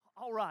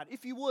All right,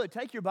 if you would,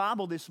 take your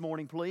Bible this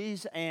morning,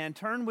 please, and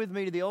turn with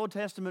me to the Old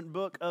Testament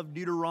book of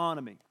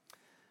Deuteronomy.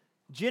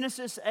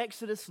 Genesis,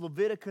 Exodus,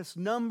 Leviticus,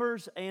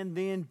 Numbers, and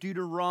then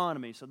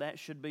Deuteronomy. So that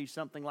should be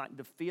something like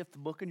the fifth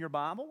book in your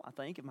Bible, I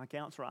think, if my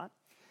count's right.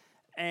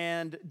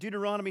 And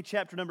Deuteronomy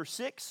chapter number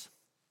 6,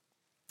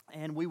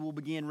 and we will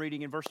begin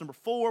reading in verse number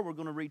 4. We're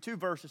going to read two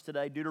verses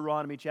today,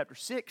 Deuteronomy chapter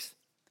 6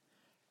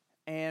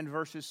 and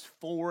verses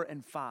 4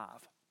 and 5.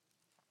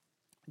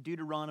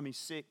 Deuteronomy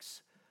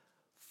 6,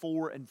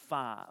 4 and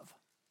 5.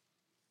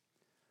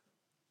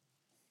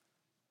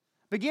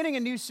 Beginning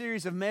a new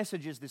series of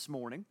messages this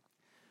morning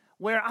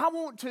where I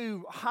want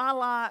to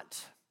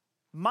highlight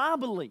my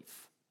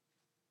belief,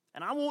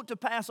 and I want to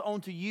pass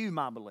on to you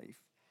my belief,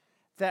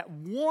 that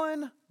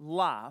one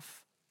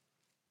life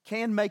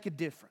can make a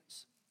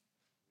difference.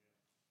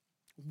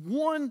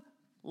 One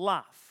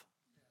life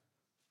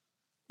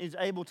is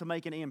able to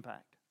make an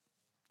impact.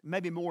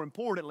 Maybe more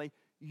importantly,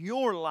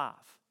 your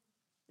life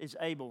is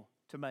able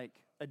to make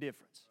a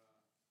difference.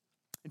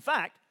 In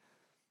fact,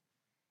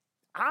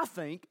 I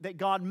think that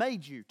God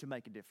made you to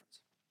make a difference.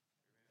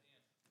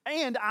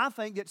 And I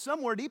think that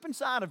somewhere deep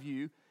inside of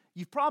you,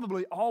 you've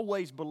probably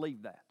always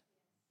believed that.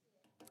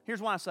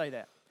 Here's why I say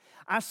that.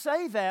 I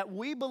say that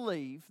we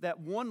believe that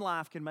one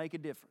life can make a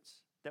difference,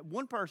 that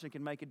one person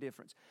can make a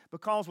difference.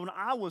 Because when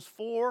I was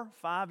 4,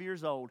 5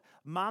 years old,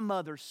 my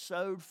mother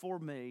sewed for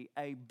me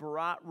a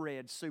bright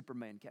red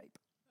Superman cape.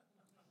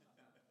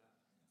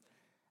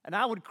 And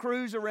I would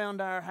cruise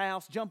around our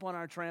house, jump on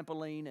our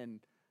trampoline, and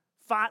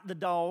fight the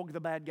dog,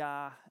 the bad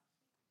guy,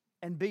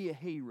 and be a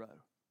hero.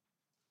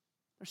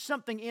 There's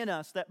something in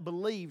us that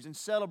believes and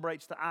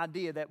celebrates the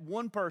idea that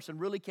one person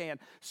really can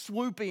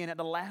swoop in at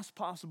the last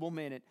possible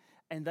minute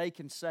and they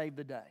can save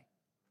the day.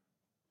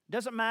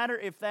 Doesn't matter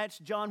if that's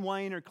John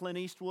Wayne or Clint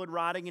Eastwood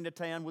riding into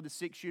town with a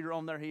 6-shooter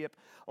on their hip,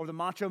 or the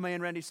Macho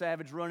Man Randy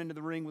Savage running to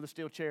the ring with a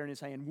steel chair in his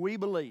hand. We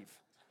believe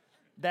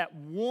that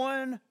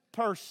one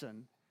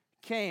person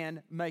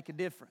can make a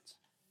difference.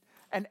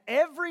 And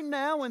every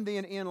now and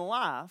then in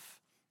life,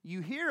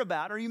 you hear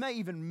about, or you may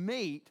even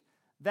meet,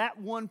 that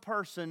one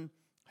person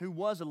who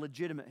was a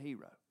legitimate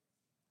hero.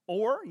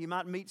 Or you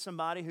might meet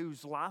somebody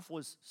whose life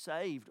was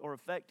saved or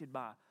affected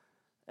by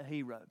a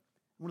hero.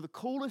 One of the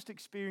coolest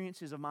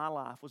experiences of my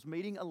life was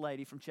meeting a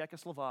lady from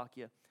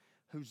Czechoslovakia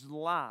whose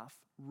life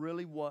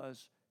really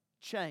was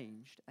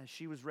changed as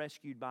she was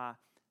rescued by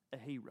a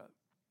hero.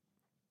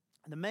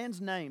 And the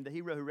man's name, the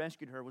hero who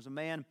rescued her, was a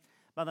man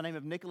by the name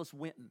of Nicholas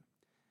Winton.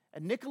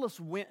 And Nicholas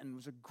Winton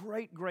was a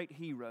great, great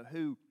hero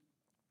who,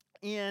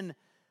 in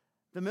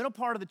the middle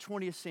part of the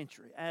 20th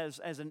century, as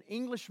an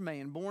English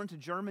man born to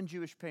German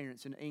Jewish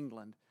parents in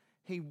England,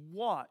 he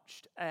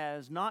watched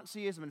as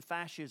Nazism and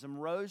fascism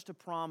rose to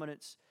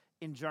prominence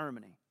in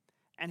Germany.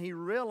 And he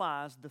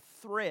realized the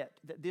threat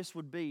that this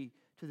would be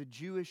to the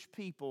Jewish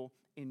people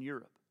in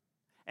Europe.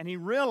 And he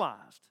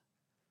realized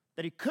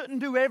that he couldn't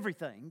do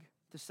everything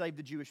to save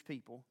the Jewish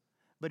people,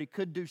 but he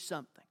could do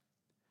something.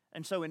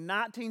 And so in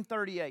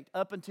 1938,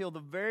 up until the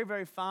very,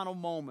 very final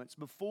moments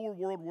before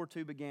World War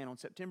II began on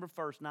September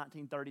 1st,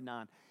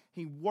 1939,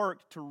 he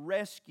worked to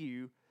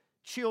rescue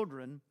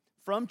children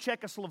from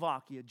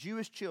Czechoslovakia,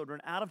 Jewish children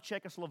out of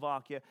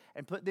Czechoslovakia,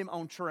 and put them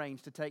on trains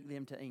to take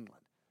them to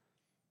England.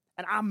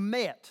 And I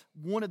met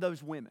one of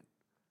those women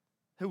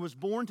who was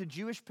born to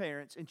Jewish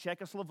parents in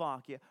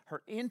Czechoslovakia.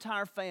 Her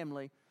entire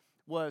family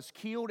was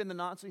killed in the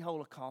Nazi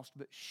Holocaust,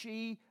 but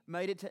she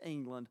made it to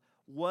England,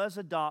 was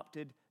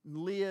adopted,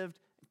 lived,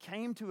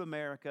 came to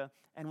America,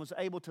 and was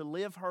able to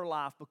live her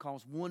life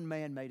because one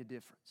man made a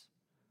difference.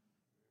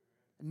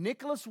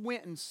 Nicholas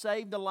Winton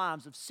saved the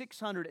lives of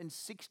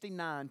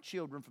 669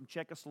 children from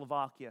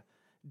Czechoslovakia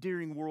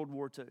during World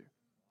War II.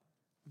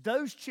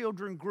 Those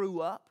children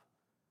grew up.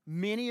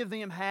 Many of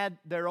them had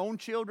their own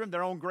children,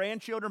 their own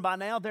grandchildren. By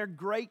now, they're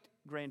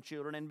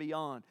great-grandchildren and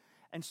beyond.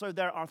 And so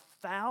there are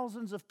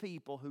thousands of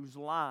people whose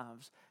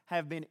lives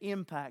have been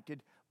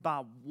impacted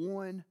by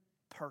one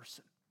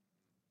person.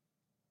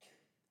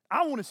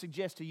 I want to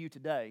suggest to you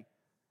today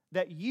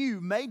that you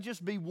may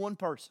just be one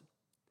person.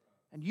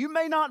 And you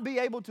may not be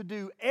able to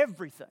do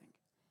everything,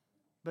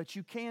 but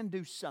you can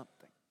do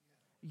something.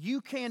 You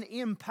can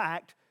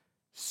impact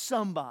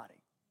somebody.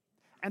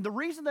 And the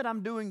reason that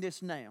I'm doing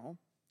this now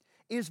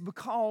is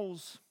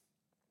because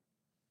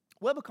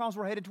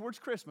we're headed towards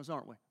Christmas,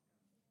 aren't we?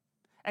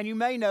 And you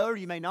may know or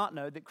you may not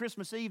know that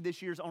Christmas Eve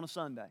this year is on a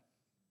Sunday.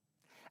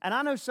 And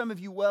I know some of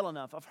you well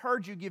enough. I've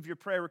heard you give your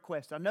prayer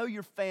requests. I know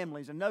your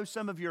families. I know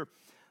some of your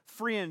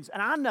friends.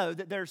 And I know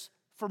that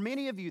for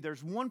many of you,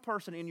 there's one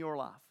person in your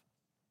life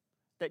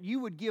that you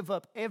would give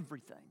up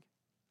everything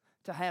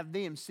to have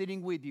them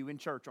sitting with you in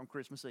church on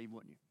Christmas Eve,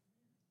 wouldn't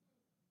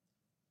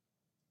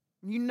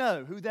you? You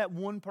know who that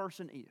one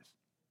person is.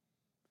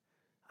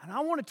 And I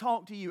want to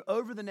talk to you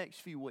over the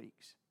next few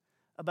weeks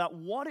about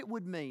what it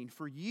would mean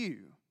for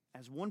you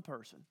as one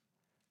person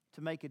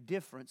to make a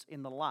difference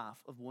in the life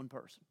of one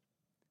person.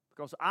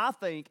 Because I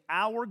think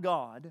our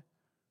God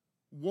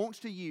wants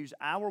to use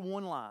our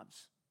one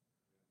lives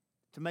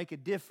to make a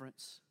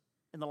difference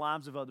in the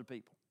lives of other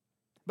people.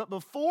 But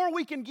before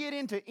we can get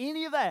into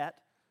any of that,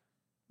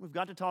 we've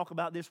got to talk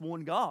about this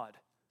one God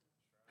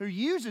who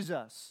uses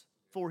us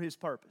for His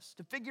purpose,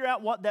 to figure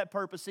out what that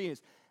purpose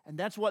is. And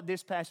that's what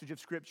this passage of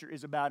Scripture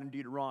is about in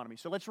Deuteronomy.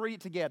 So let's read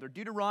it together.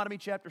 Deuteronomy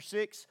chapter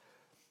 6,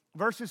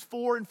 verses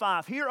 4 and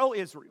 5. Hear, O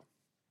Israel,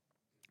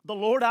 the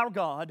Lord our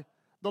God,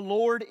 the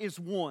Lord is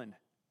one.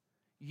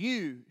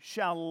 You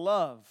shall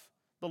love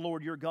the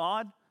Lord your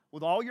God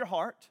with all your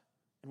heart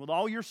and with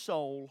all your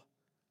soul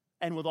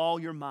and with all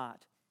your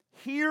might.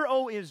 Hear,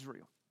 O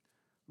Israel,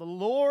 the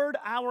Lord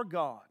our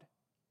God,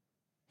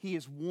 He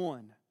is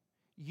one.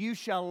 You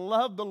shall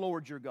love the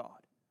Lord your God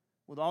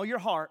with all your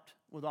heart,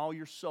 with all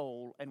your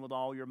soul, and with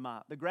all your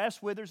might. The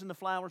grass withers and the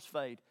flowers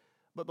fade,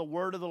 but the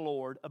word of the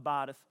Lord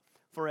abideth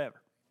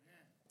forever.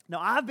 Now,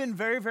 I've been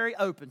very, very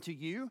open to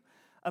you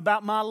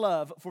about my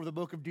love for the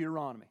book of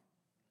Deuteronomy.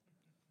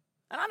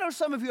 And I know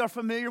some of you are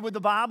familiar with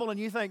the Bible and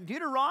you think,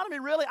 Deuteronomy,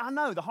 really? I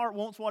know, the heart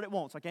wants what it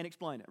wants. I can't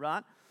explain it,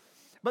 right?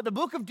 But the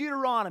book of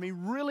Deuteronomy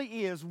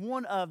really is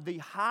one of the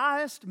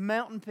highest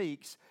mountain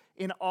peaks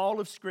in all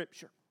of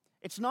Scripture.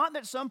 It's not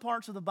that some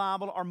parts of the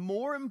Bible are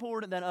more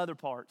important than other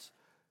parts,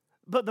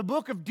 but the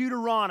book of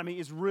Deuteronomy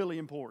is really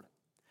important.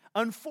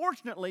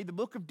 Unfortunately, the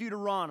book of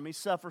Deuteronomy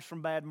suffers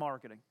from bad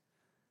marketing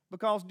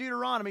because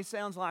Deuteronomy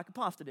sounds like a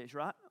pasta dish,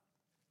 right?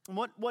 And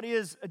what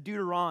is a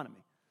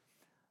Deuteronomy?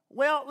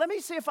 Well, let me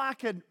see if I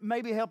could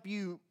maybe help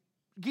you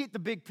get the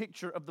big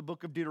picture of the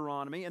book of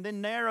Deuteronomy and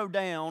then narrow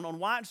down on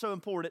why it's so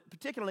important,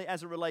 particularly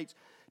as it relates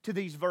to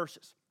these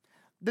verses.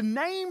 The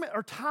name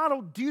or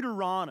title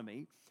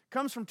Deuteronomy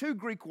comes from two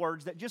Greek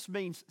words that just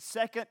means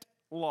second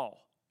law.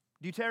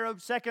 Deutero,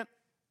 second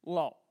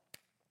law.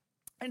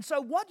 And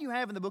so what you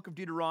have in the book of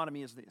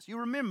Deuteronomy is this. You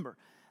remember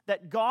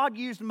that God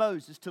used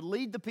Moses to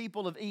lead the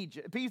people of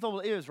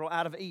Israel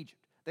out of Egypt.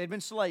 They had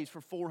been slaves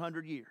for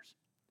 400 years.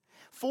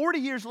 40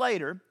 years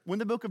later, when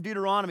the book of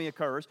Deuteronomy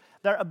occurs,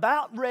 they're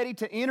about ready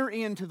to enter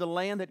into the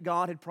land that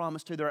God had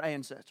promised to their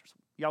ancestors.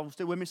 Y'all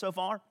still with me so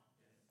far?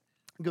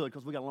 Good,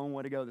 because we got a long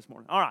way to go this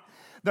morning. All right.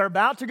 They're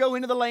about to go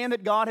into the land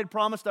that God had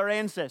promised their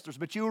ancestors.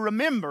 But you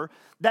remember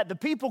that the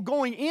people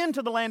going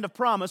into the land of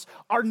promise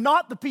are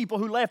not the people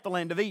who left the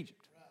land of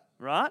Egypt.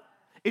 Right?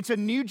 It's a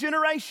new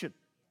generation.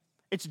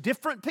 It's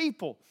different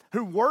people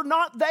who were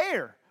not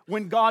there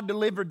when God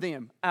delivered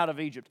them out of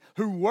Egypt,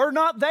 who were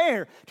not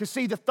there to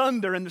see the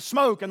thunder and the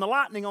smoke and the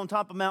lightning on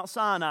top of Mount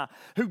Sinai,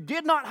 who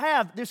did not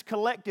have this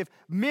collective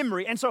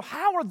memory. And so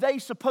how are they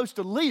supposed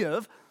to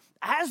live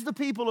as the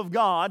people of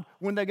God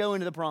when they go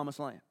into the promised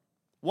land?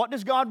 What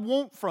does God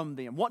want from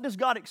them? What does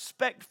God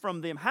expect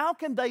from them? How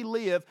can they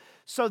live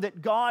so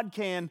that God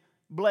can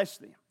bless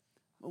them?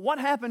 What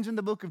happens in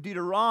the book of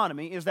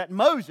Deuteronomy is that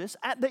Moses,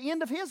 at the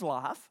end of his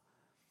life,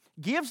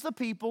 gives the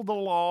people the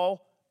law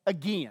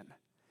again.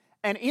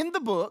 And in the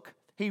book,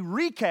 he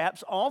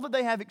recaps all that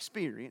they have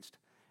experienced,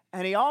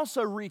 and he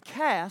also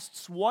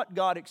recasts what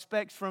God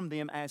expects from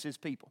them as His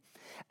people.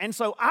 And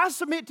so I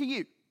submit to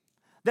you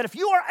that if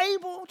you are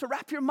able to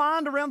wrap your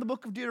mind around the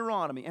book of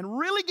Deuteronomy and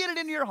really get it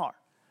into your heart,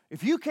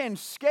 if you can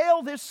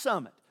scale this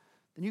summit,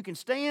 then you can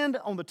stand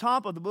on the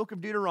top of the book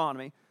of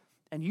Deuteronomy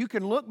and you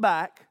can look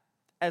back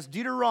as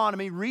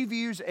Deuteronomy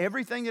reviews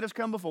everything that has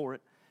come before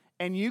it,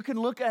 and you can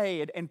look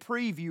ahead and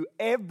preview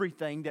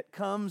everything that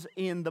comes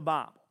in the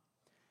Bible.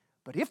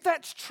 But if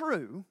that's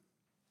true,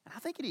 and I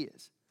think it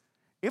is,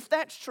 if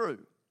that's true,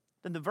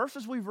 then the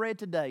verses we've read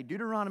today,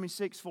 Deuteronomy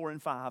 6, 4,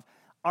 and 5,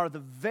 are the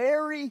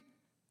very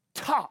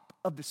top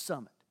of the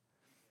summit.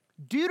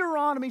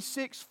 Deuteronomy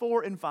 6,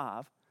 4, and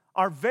 5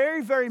 are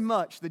very, very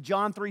much the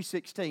John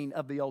 3:16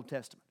 of the Old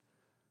Testament.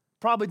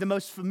 Probably the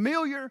most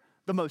familiar,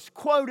 the most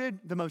quoted,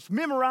 the most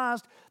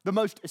memorized, the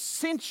most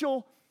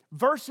essential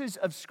verses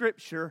of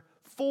Scripture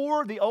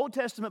for the Old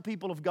Testament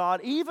people of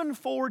God, even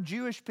for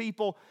Jewish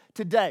people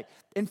today.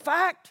 In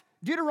fact,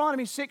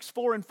 Deuteronomy 6,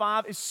 4, and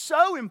 5 is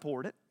so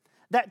important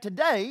that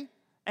today,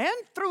 and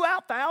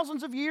throughout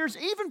thousands of years,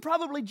 even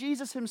probably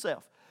Jesus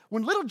Himself,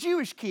 when little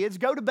Jewish kids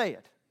go to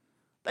bed,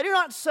 they do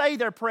not say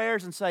their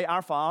prayers and say,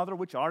 Our Father,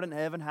 which art in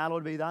heaven,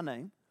 hallowed be Thy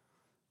name.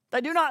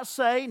 They do not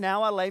say,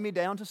 Now I lay me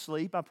down to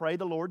sleep, I pray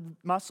the Lord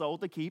my soul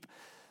to keep.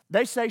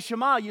 They say,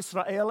 Shema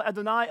Yisrael,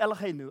 Adonai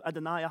Eloheinu,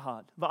 Adonai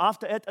Ahad.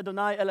 V'afta et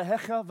Adonai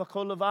Elohecha,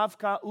 v'kol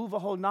levavka,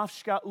 uv'hol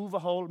nafshka,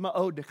 uv'hol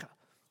ma'odecha.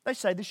 They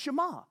say the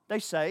Shema. They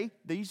say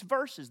these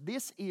verses.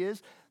 This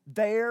is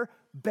their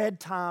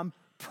bedtime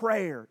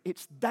prayer.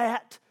 It's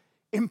that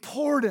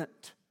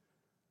important.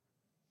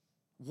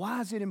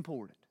 Why is it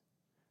important?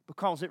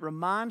 Because it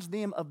reminds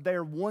them of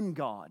their one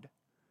God,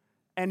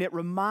 and it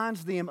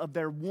reminds them of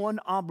their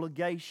one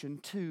obligation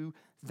to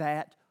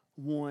that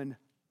one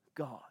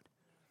God.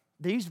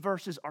 These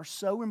verses are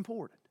so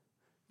important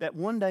that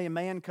one day a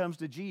man comes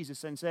to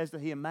Jesus and says to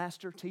him,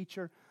 Master,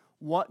 teacher,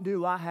 what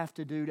do I have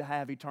to do to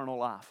have eternal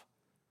life?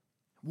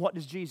 What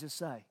does Jesus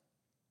say?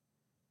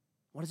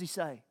 What does He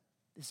say?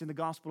 This is in the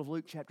Gospel of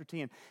Luke chapter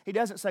 10. He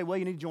doesn't say, well,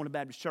 you need to join a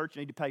Baptist church,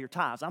 you need to pay your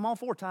tithes. I'm all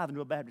for tithing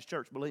to a Baptist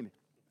church, believe me.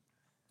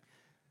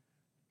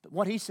 But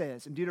what He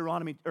says in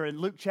in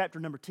Luke chapter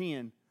number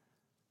 10,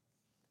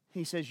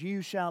 He says,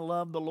 you shall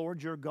love the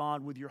Lord your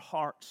God with your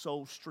heart,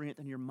 soul, strength,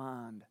 and your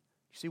mind.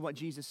 You see what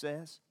Jesus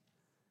says?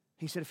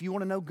 He said, if you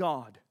want to know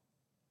God,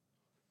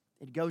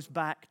 it goes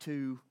back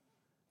to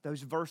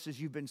those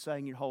verses you've been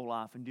saying your whole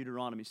life in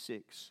Deuteronomy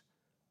 6,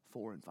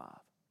 4, and 5.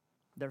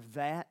 They're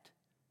that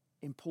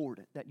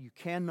important that you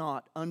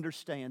cannot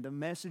understand the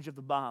message of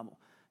the Bible.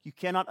 You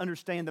cannot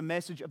understand the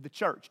message of the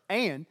church.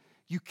 And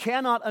you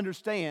cannot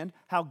understand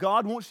how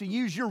God wants to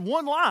use your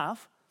one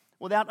life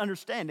without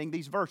understanding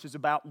these verses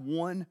about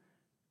one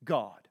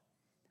God.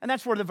 And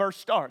that's where the verse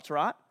starts,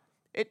 right?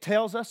 It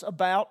tells us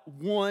about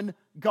one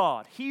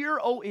God. Hear,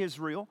 O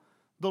Israel,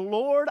 the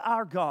Lord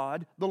our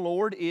God, the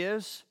Lord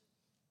is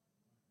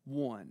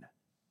one.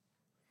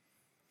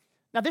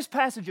 Now, this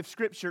passage of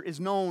Scripture is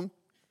known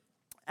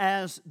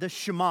as the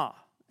Shema.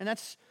 And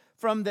that's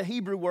from the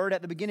Hebrew word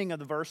at the beginning of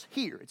the verse,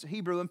 hear. It's a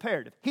Hebrew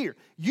imperative. Hear.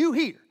 You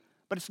hear.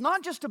 But it's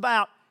not just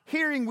about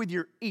hearing with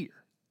your ear,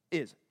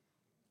 is it?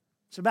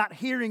 It's about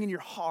hearing in your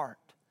heart.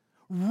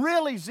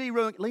 Really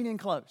zeroing, lean in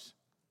close.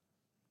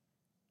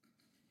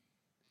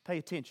 Pay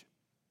attention.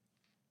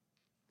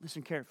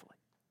 Listen carefully.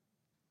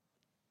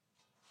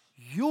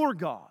 Your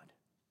God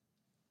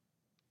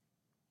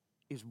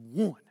is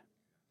one.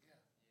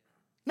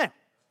 Now,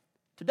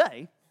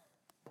 today,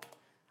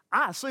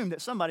 I assume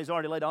that somebody's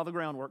already laid all the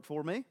groundwork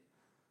for me,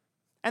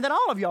 and that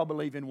all of y'all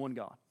believe in one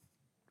God.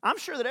 I'm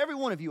sure that every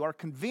one of you are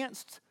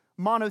convinced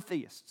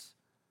monotheists.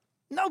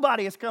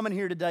 Nobody is coming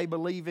here today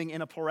believing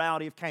in a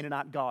plurality of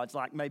Canaanite gods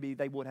like maybe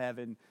they would have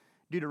in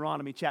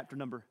Deuteronomy chapter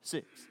number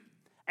 6.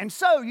 And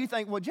so you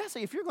think, well,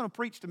 Jesse, if you're going to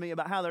preach to me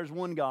about how there's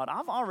one God,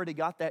 I've already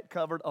got that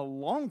covered a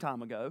long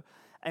time ago.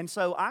 And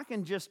so I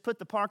can just put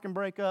the parking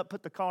brake up,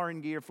 put the car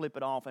in gear, flip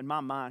it off, and my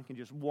mind can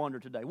just wander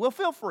today. Well,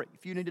 feel free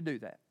if you need to do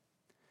that.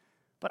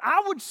 But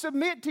I would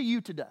submit to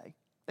you today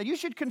that you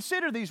should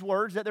consider these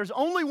words, that there's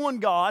only one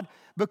God,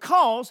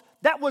 because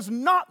that was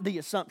not the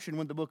assumption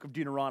when the book of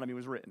Deuteronomy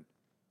was written.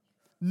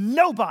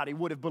 Nobody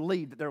would have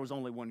believed that there was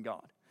only one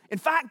God. In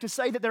fact, to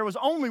say that there was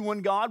only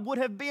one God would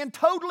have been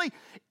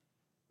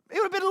it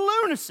would have been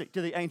lunacy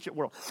to the ancient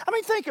world. I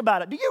mean, think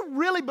about it. Do you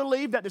really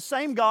believe that the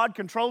same God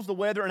controls the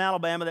weather in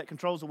Alabama that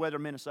controls the weather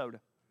in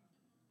Minnesota?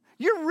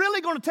 You're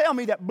really going to tell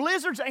me that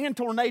blizzards and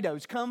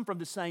tornadoes come from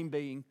the same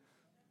being?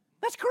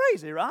 That's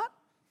crazy, right?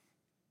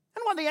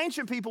 And what the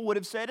ancient people would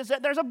have said is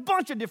that there's a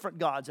bunch of different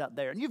gods out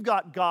there. And you've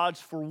got gods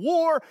for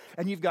war,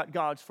 and you've got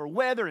gods for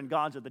weather, and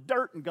gods of the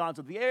dirt, and gods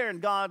of the air, and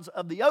gods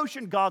of the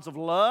ocean, gods of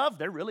love.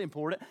 They're really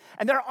important.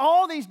 And there are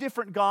all these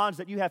different gods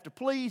that you have to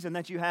please and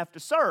that you have to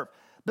serve.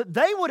 But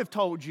they would have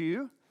told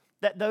you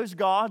that those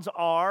gods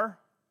are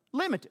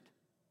limited.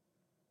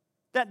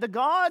 That the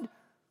God,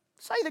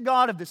 say the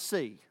God of the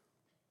sea,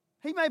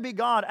 he may be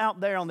God out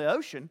there on the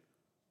ocean,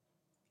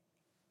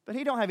 but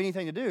he don't have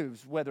anything to do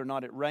with whether or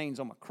not it rains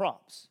on my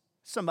crops.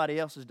 Somebody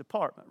else's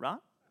department, right?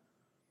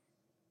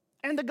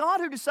 And the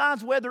God who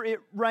decides whether it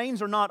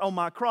rains or not on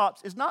my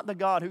crops is not the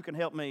God who can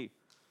help me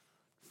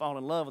fall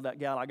in love with that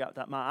gal I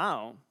got my eye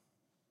on.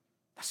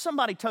 That's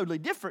somebody totally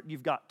different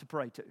you've got to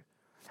pray to.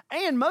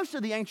 And most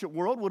of the ancient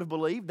world would have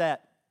believed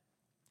that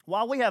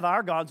while we have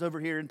our gods over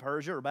here in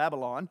Persia or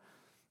Babylon,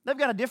 they've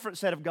got a different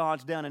set of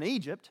gods down in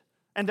Egypt,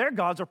 and their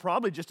gods are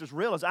probably just as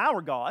real as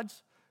our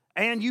gods.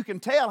 And you can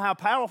tell how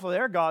powerful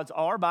their gods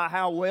are by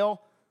how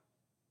well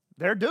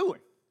they're doing.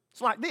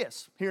 It's like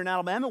this. Here in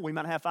Alabama, we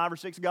might have 5 or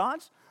 6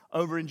 gods.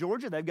 Over in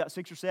Georgia, they've got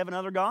 6 or 7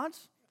 other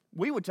gods.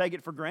 We would take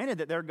it for granted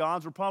that their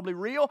gods were probably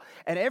real.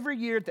 And every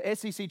year at the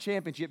SEC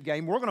championship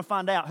game, we're going to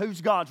find out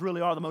whose gods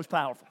really are the most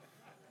powerful.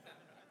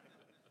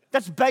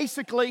 That's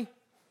basically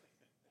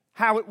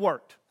how it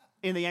worked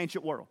in the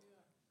ancient world.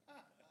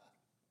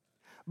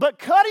 But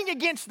cutting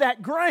against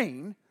that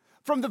grain,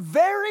 from the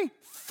very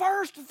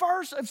first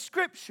verse of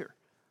Scripture,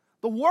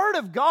 the Word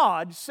of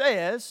God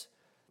says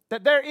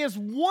that there is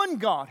one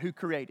God who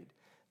created.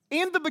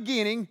 In the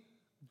beginning,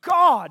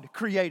 God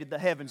created the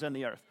heavens and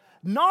the earth.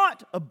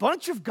 Not a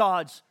bunch of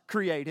gods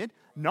created.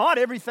 Not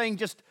everything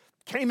just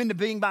came into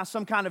being by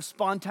some kind of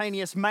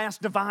spontaneous mass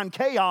divine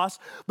chaos.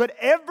 But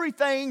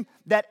everything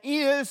that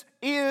is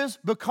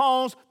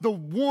because the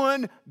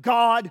one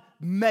God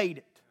made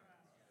it.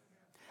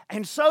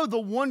 And so the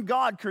one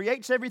God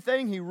creates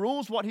everything. He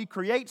rules what He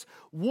creates.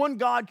 One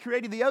God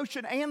created the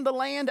ocean and the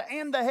land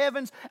and the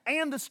heavens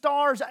and the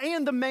stars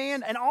and the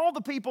man and all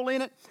the people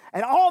in it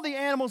and all the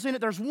animals in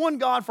it. There's one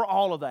God for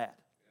all of that.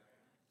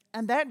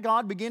 And that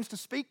God begins to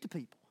speak to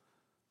people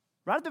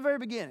right at the very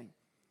beginning.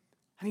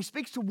 And He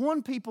speaks to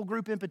one people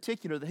group in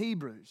particular, the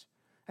Hebrews.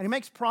 And He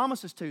makes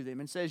promises to them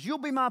and says, you'll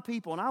be my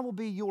people and I will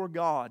be your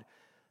God.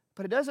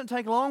 But it doesn't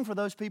take long for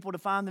those people to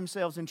find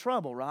themselves in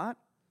trouble, right?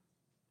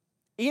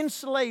 In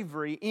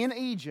slavery in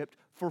Egypt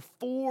for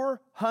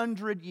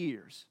 400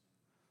 years.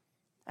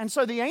 And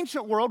so the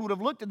ancient world would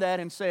have looked at that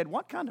and said,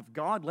 what kind of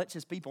God lets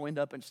His people end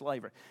up in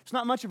slavery? It's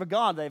not much of a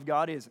God they've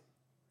got, is it?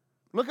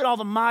 Look at all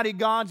the mighty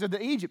gods of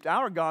the Egypt.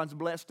 Our gods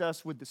blessed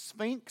us with the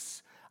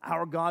Sphinx.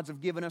 Our gods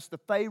have given us the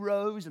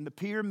pharaohs and the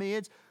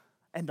pyramids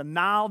and the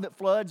Nile that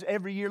floods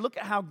every year. Look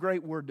at how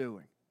great we're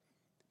doing.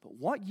 But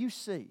what you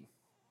see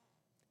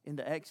in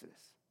the Exodus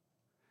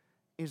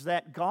is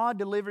that God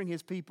delivering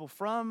His people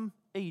from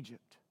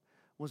Egypt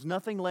was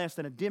nothing less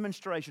than a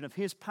demonstration of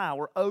His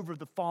power over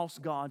the false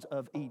gods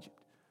of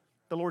Egypt.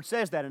 The Lord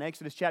says that in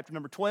Exodus chapter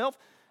number 12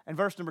 and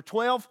verse number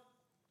 12.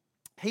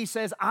 He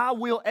says, I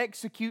will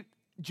execute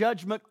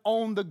judgment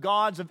on the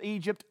gods of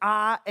Egypt.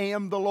 I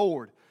am the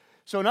Lord.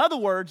 So in other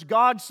words,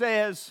 God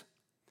says,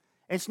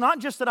 it's not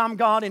just that I'm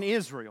God in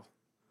Israel,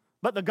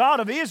 but the God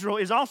of Israel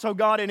is also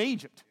God in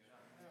Egypt.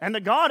 And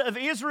the God of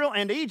Israel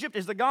and Egypt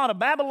is the God of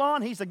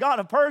Babylon. He's the God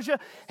of Persia.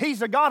 He's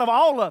the God of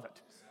all of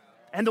it.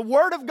 And the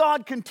Word of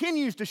God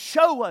continues to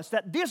show us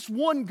that this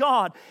one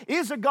God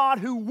is a God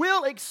who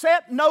will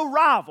accept no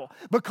rival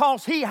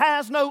because He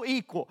has no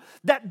equal.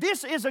 That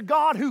this is a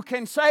God who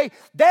can say,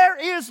 there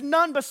is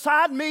none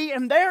beside me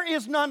and there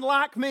is none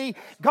like me.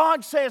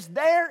 God says,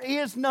 there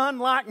is none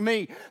like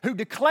me, who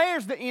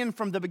declares the end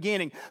from the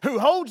beginning, who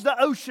holds the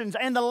oceans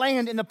and the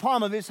land in the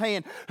palm of His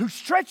hand, who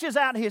stretches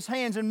out His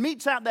hands and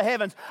meets out the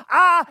heavens.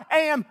 I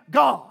am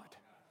God.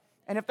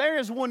 And if there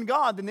is one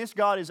God, then this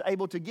God is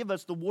able to give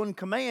us the one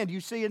command you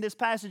see in this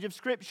passage of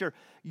Scripture.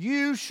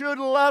 You should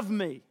love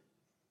me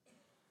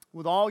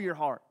with all your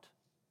heart,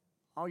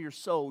 all your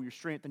soul, your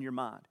strength, and your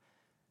mind.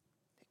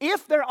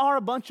 If there are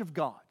a bunch of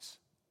gods,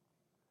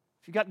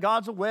 if you've got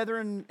gods of weather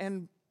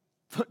and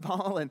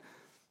football and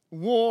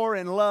war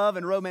and love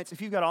and romance,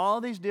 if you've got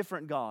all these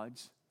different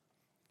gods,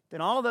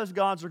 then all of those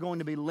gods are going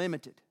to be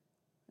limited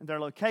in their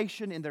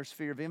location, in their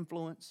sphere of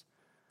influence,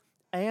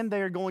 and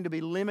they are going to be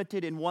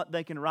limited in what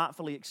they can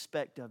rightfully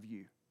expect of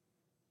you.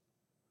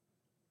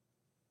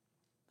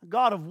 A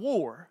God of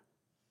war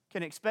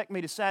can expect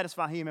me to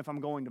satisfy Him if I'm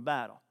going to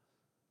battle.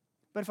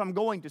 But if I'm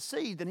going to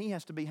sea, then He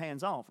has to be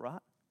hands off,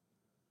 right?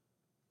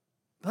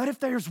 But if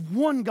there's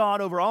one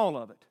God over all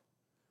of it,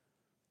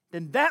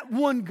 then that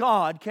one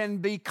God can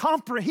be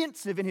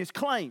comprehensive in His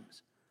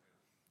claims.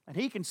 And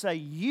He can say,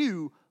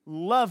 you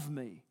love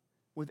me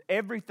with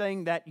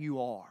everything that you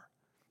are.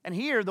 And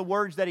here the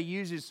words that He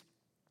uses,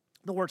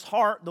 the words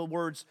heart, the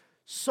words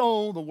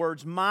soul, the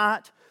words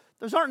might,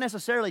 those aren't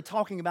necessarily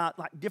talking about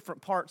like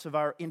different parts of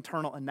our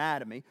internal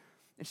anatomy.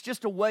 It's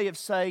just a way of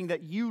saying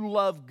that you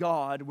love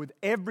God with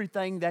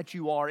everything that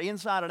you are,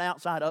 inside and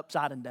outside,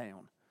 upside and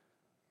down.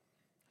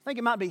 I think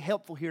it might be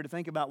helpful here to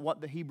think about what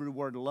the Hebrew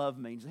word love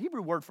means. The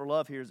Hebrew word for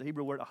love here is the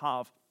Hebrew word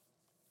ahav.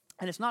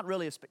 And it's not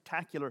really a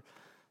spectacular,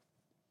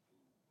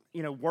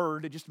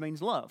 word. It just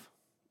means love.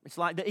 It's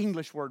like the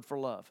English word for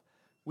love.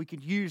 We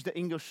could use the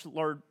English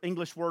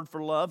word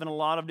for love in a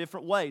lot of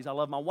different ways. I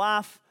love my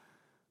wife.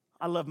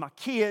 I love my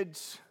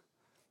kids.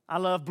 I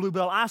love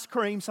Bluebell ice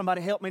cream.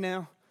 Somebody help me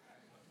now.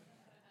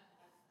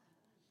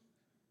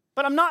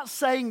 But I'm not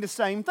saying the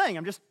same thing.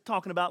 I'm just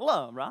talking about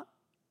love, right?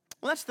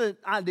 Well, that's the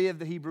idea of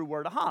the Hebrew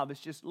word ahav. It's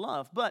just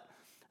love. But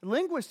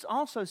linguists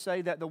also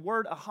say that the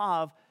word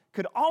ahav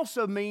could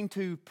also mean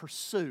to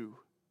pursue.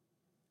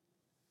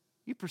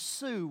 You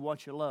pursue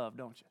what you love,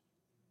 don't you?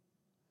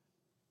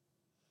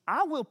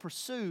 I will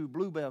pursue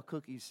Bluebell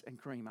cookies and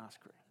cream ice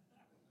cream.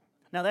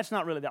 Now, that's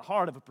not really that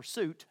hard of a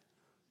pursuit,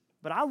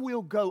 but I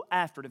will go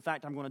after it. In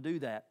fact, I'm going to do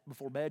that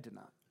before bed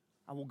tonight.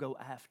 I will go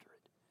after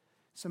it.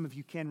 Some of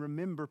you can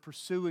remember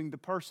pursuing the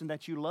person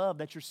that you love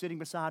that you're sitting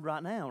beside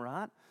right now,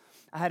 right?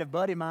 I had a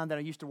buddy of mine that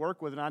I used to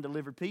work with, and I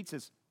delivered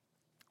pizzas.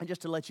 And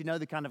just to let you know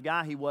the kind of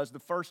guy he was, the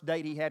first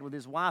date he had with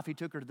his wife, he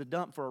took her to the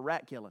dump for a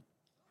rat killing.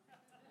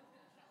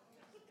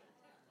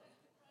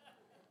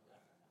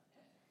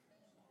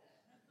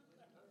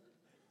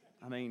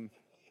 I mean,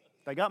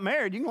 they got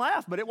married. You can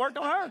laugh, but it worked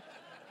on her.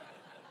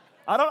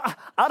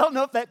 I don't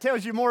know if that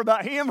tells you more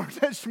about him or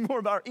tells you more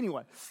about her.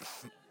 Anyway.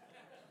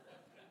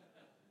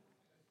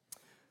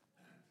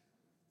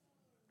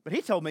 But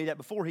he told me that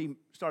before he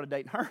started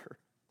dating her,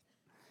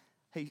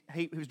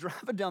 he was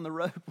driving down the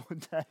road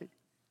one day,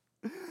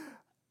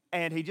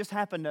 and he just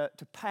happened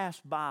to pass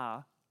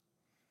by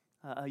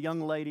a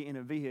young lady in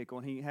a vehicle,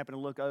 and he happened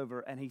to look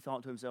over, and he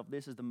thought to himself,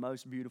 this is the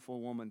most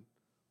beautiful woman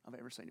I've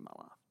ever seen in my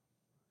life.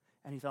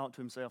 And he thought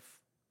to himself,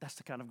 that's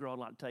the kind of girl I'd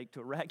like to take to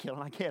a rat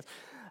killing, I guess.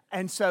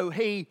 And so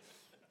he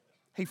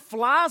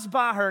flies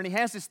by her, and he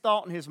has this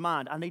thought in his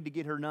mind, I need to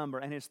get her number.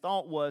 And his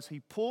thought was, he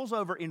pulls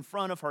over in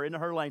front of her into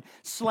her lane,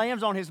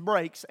 slams on his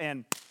brakes,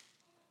 and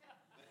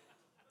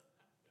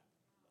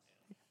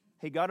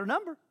he got her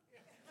number.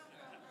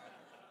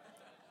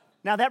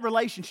 Now, that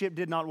relationship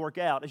did not work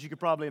out, as you could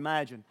probably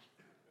imagine.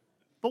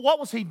 But what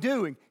was he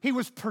doing? He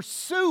was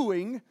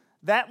pursuing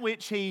that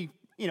which he,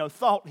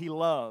 thought he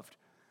loved.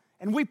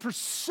 And we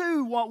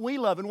pursue what we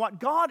love. And what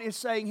God is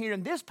saying here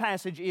in this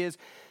passage is,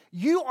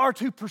 you are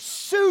to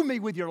pursue me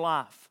with your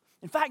life.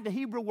 In fact, the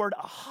Hebrew word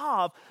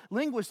ahav,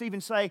 linguists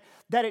even say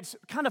that it's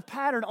kind of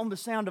patterned on the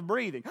sound of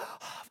breathing.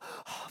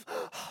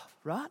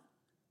 Right?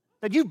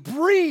 That you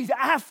breathe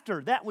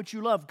after that which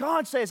you love.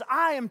 God says,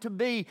 I am to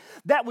be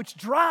that which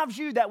drives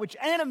you, that which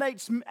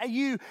animates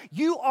you.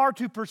 You are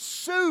to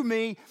pursue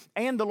me.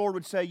 And the Lord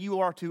would say,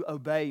 you are to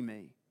obey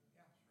me.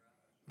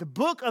 The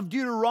book of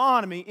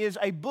Deuteronomy is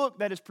a book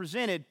that is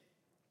presented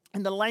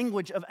in the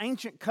language of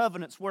ancient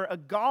covenants where a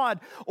god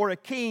or a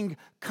king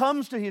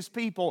comes to his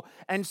people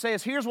and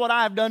says, here's what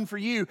I have done for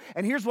you,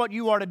 and here's what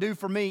you are to do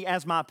for me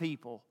as my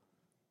people.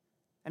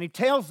 And he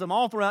tells them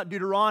all throughout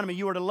Deuteronomy,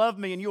 you are to love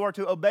me and you are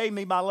to obey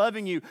me by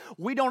loving you.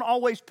 We don't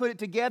always put it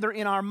together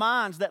in our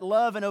minds that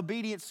love and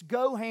obedience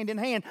go hand in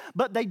hand,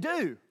 but they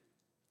do.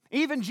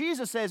 Even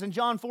Jesus says in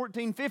John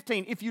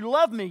 14:15, if you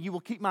love me, you will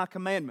keep my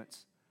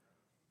commandments.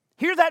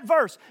 Hear that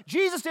verse.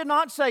 Jesus did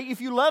not say,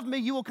 if you love me,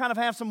 you will kind of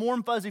have some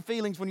warm, fuzzy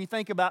feelings when you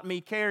think about me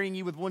carrying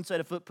you with one set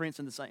of footprints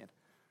in the sand.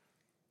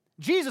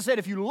 Jesus said,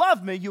 if you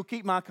love me, you'll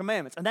keep my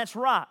commandments. And that's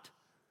right.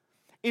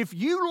 If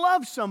you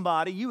love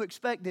somebody, you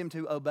expect them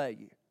to obey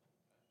you.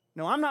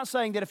 Now, I'm not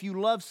saying that if you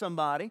love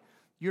somebody,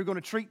 you're going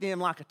to treat them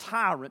like a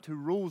tyrant who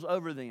rules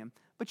over them,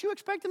 but you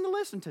expect them to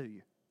listen to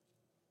you.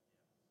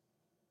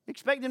 You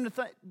expect them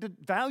to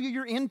value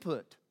your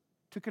input,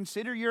 to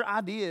consider your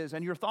ideas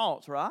and your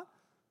thoughts, right?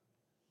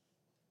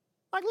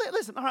 Like,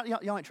 listen, all right,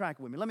 y'all ain't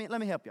tracking with me.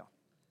 Let me help y'all.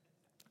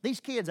 These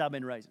kids I've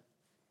been raising.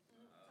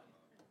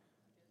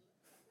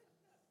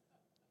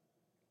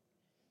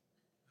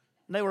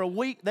 They were a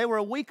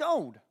week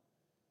old.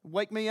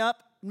 Wake me up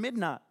at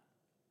midnight.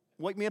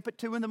 Wake me up at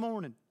 2 in the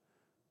morning.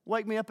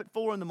 Wake me up at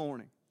 4 in the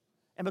morning.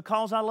 And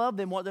because I love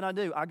them, what did I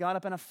do? I got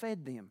up and I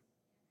fed them.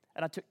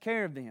 And I took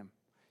care of them.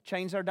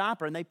 Changed their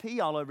diaper, and they pee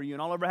all over you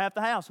and all over half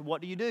the house. And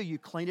what do? You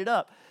clean it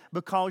up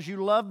because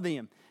you love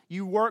them.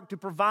 You work to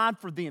provide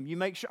for them. You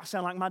make sure, I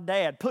sound like my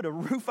dad, put a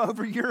roof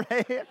over your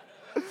head.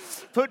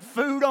 Put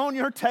food on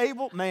your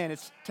table. Man,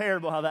 it's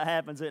terrible how that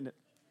happens, isn't it?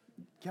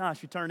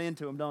 Gosh, you turn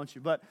into them, don't you?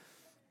 But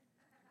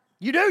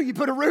you do. You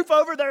put a roof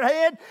over their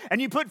head, and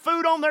you put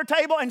food on their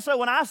table. And so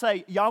when I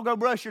say, y'all go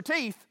brush your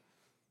teeth,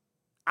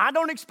 I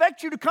don't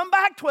expect you to come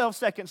back 12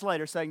 seconds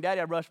later saying,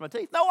 Daddy, I brushed my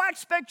teeth. No, I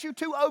expect you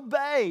to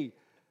obey.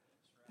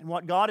 And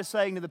what God is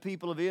saying to the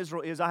people of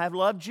Israel is, I have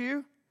loved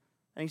you.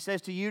 And He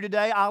says to you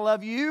today, I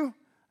love you.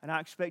 And I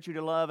expect you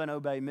to love and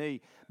obey me.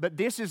 But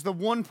this is the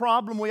one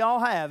problem we all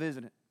have,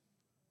 isn't it?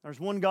 There's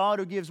one God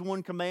who gives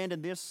one command,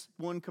 and this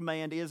one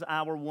command is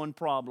our one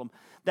problem.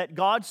 That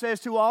God says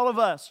to all of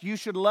us, you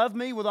should love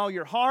me with all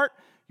your heart,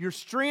 your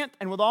strength,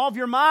 and with all of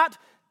your might.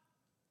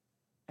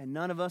 And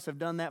none of us have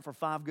done that for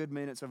 5 good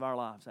minutes of our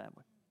lives, have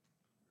we?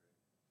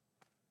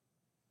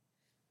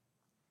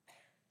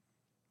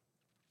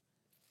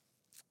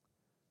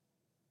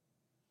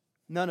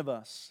 None of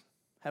us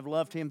have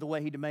loved Him the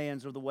way He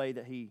demands or the way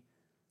that He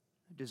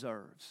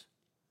deserves.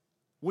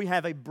 We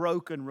have a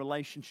broken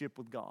relationship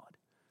with God.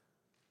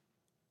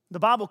 The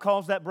Bible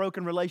calls that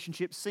broken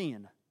relationship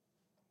sin.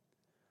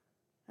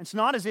 It's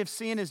not as if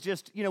sin is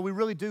just, we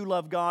really do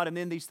love God and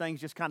then these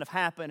things just kind of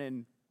happen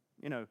and,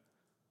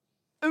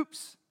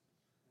 oops.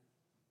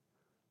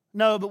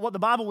 No, but what the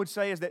Bible would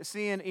say is that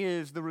sin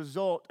is the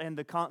result and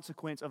the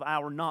consequence of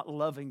our not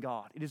loving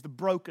God. It is the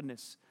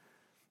brokenness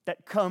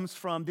that comes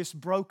from this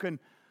broken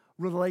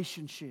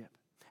relationship.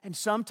 And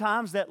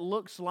sometimes that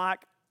looks like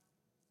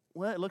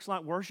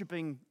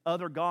worshiping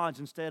other gods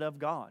instead of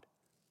God.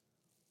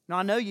 Now,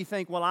 I know you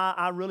think, well,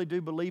 I really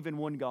do believe in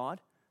one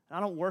God. I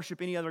don't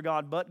worship any other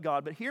God but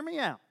God. But hear me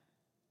out.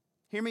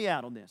 Hear me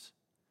out on this.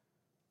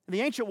 In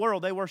the ancient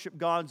world, they worship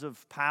gods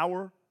of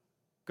power,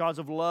 gods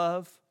of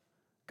love,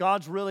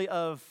 gods really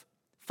of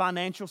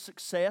financial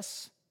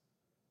success.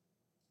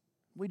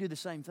 We do the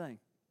same thing.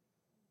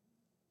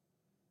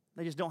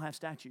 They just don't have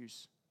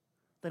statues.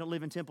 They don't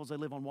live in temples. They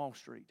live on Wall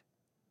Street.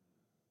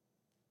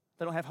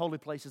 They don't have holy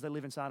places. They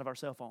live inside of our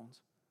cell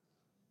phones.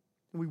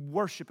 And we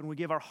worship and we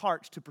give our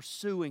hearts to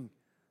pursuing,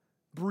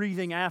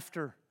 breathing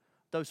after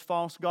those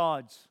false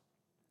gods.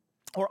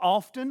 Or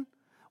often,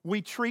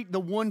 we treat the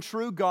one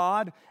true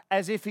God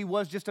as if He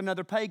was just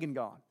another pagan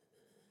god.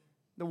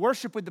 The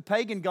worship with the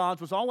pagan gods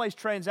was always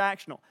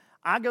transactional.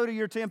 I go to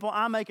your temple,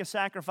 I make a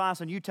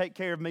sacrifice, and you take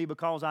care of me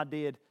because I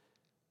did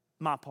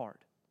my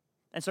part.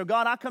 And so,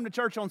 God, I come to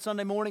church on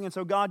Sunday morning, and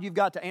so, God, you've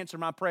got to answer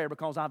my prayer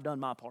because I've done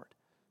my part.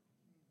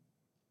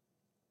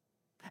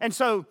 And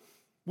so,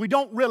 we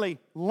don't really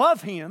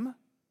love Him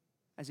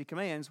as He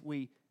commands,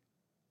 we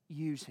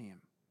use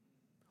Him.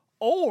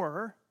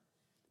 Or,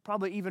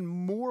 probably even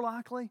more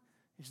likely,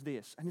 is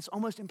this, and it's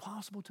almost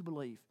impossible to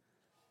believe.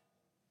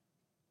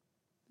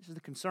 This is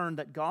the concern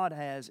that God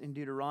has in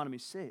Deuteronomy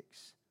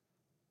 6.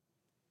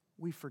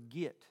 We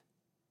forget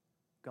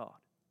God.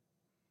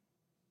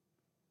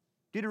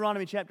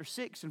 Deuteronomy chapter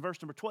 6 and verse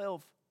number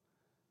 12,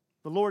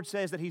 the Lord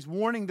says that He's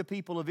warning the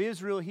people of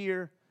Israel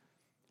here,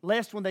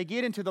 lest when they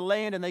get into the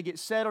land and they get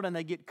settled and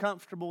they get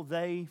comfortable,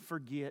 they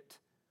forget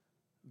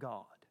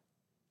God.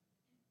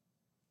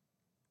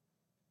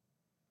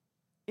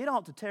 It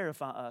ought to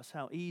terrify us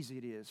how easy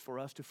it is for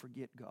us to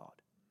forget God.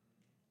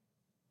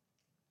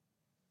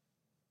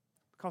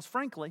 Because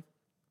frankly,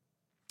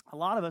 a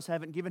lot of us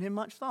haven't given Him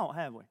much thought,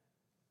 have we?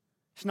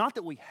 It's not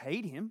that we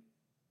hate Him.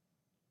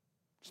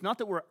 It's not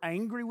that we're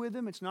angry with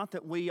Him. It's not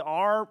that we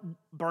are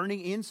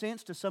burning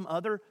incense to some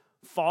other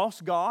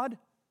false god.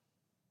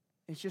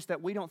 It's just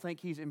that we don't think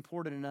He's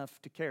important enough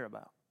to care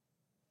about.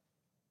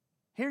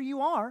 Here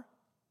you are,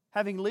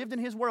 having lived in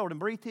His world and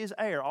breathed His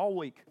air all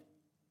week.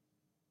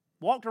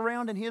 walked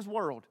around in His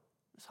world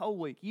this whole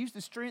week. Use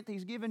the strength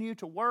He's given you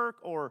to work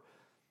or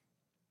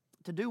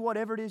to do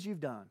whatever it is you've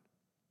done.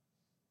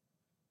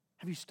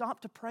 Have you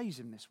stopped to praise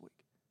Him this week?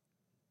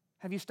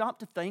 Have you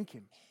stopped to thank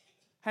Him?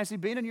 Has He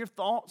been in your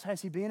thoughts?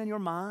 Has He been in your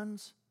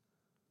minds?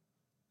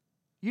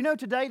 You know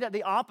today that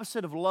the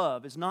opposite of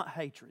love is not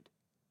hatred.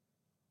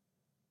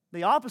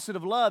 The opposite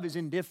of love is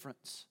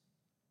indifference.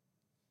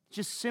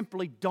 Just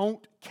simply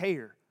don't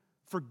care,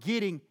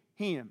 forgetting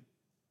Him.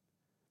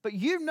 But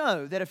you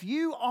know that if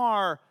you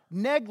are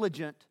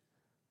negligent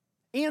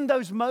in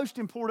those most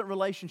important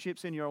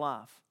relationships in your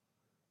life,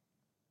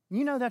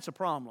 you know that's a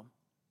problem.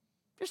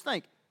 Just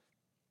think,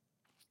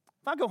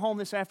 if I go home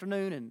this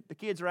afternoon and the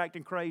kids are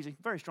acting crazy,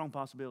 very strong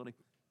possibility,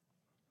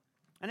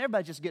 and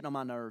everybody's just getting on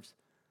my nerves,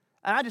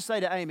 and I just say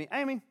to Amy,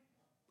 I'm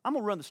going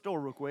to run the store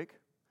real quick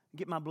and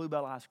get my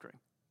Bluebell ice cream.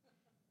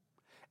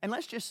 And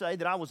let's just say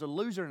that I was a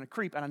loser and a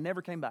creep and I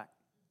never came back.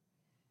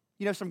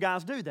 You know, some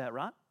guys do that,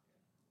 right?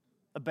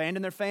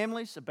 Abandon their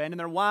families, abandon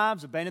their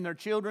wives, abandon their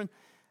children.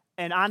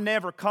 And I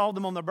never called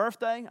them on their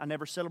birthday. I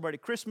never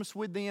celebrated Christmas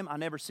with them. I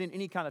never sent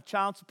any kind of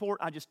child support.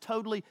 I just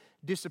totally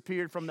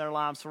disappeared from their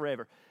lives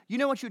forever. You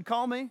know what you'd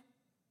call me?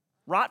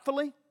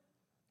 Rightfully,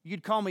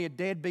 you'd call me a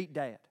deadbeat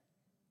dad.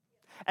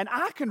 And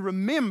I can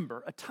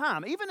remember a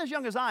time, even as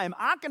young as I am,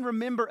 I can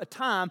remember a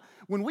time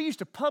when we used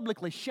to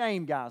publicly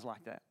shame guys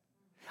like that.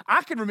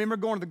 I can remember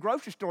going to the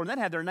grocery store and they'd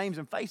have their names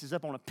and faces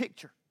up on a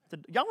picture.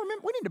 Y'all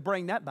remember? We need to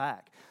bring that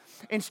back.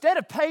 Instead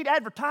of paid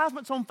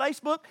advertisements on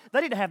Facebook,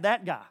 they need to have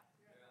that guy.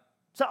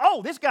 So,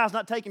 this guy's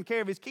not taking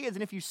care of his kids,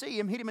 and if you see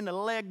him, hit him in the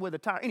leg with a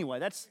tire. Anyway,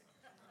 that's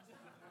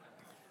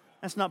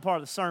not part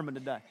of the sermon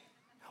today.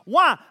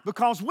 Why?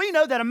 Because we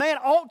know that a man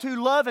ought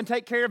to love and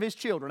take care of his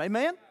children.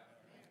 Amen?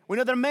 We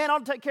know that a man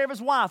ought to take care of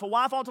his wife. A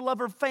wife ought to love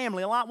her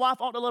family. A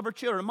wife ought to love her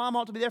children. A mom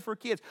ought to be there for her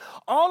kids.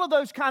 All of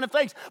those kind of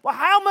things. Well,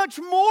 how much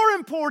more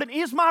important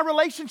is my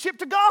relationship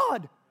to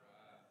God?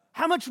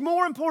 How much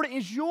more important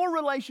is your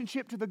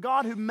relationship to the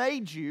God who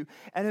made you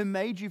and who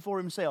made you for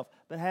Himself?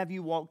 But have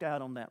you walked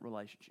out on that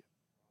relationship?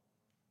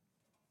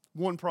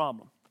 One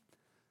problem.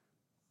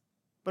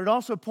 But it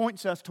also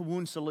points us to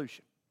one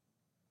solution.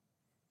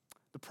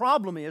 The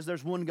problem is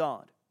there's one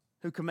God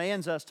who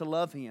commands us to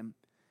love Him,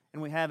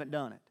 and we haven't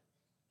done it.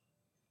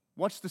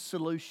 What's the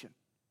solution?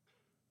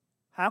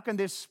 How can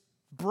this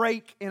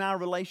break in our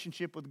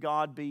relationship with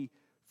God be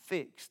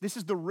fixed? This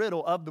is the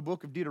riddle of the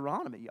book of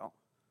Deuteronomy, y'all.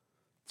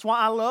 That's why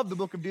I love the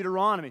book of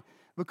Deuteronomy,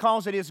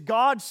 because it is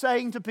God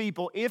saying to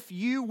people, if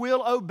you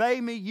will obey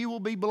me, you will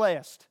be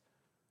blessed.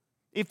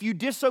 If you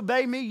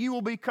disobey me, you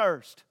will be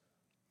cursed.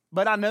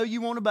 But I know you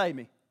won't obey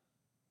me.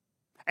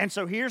 And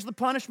so here's the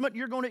punishment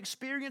you're going to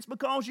experience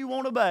because you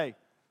won't obey.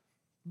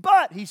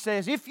 But, He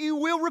says, if you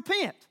will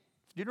repent,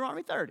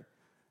 Deuteronomy 30,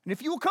 and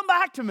if you will come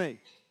back to me,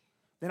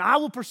 then I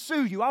will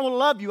pursue you, I will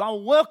love you, I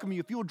will welcome you.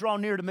 If you will draw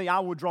near to me, I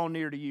will draw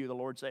near to you, the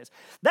Lord says.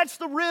 That's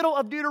the riddle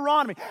of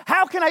Deuteronomy.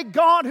 How can a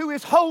God who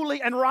is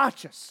holy and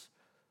righteous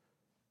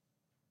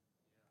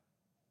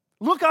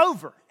look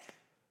over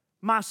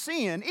my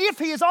sin if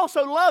He is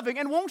also loving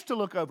and wants to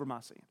look over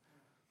my sin?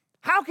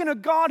 How can a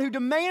God who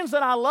demands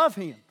that I love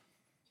Him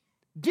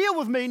deal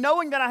with me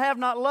knowing that I have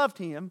not loved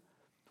Him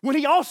when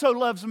He also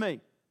loves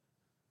me?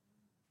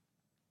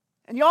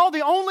 And y'all,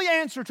 the only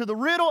answer to the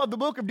riddle of the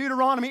book of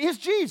Deuteronomy is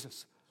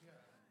Jesus.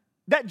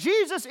 That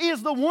Jesus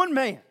is the one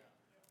man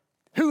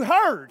who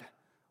heard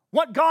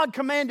what God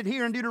commanded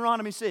here in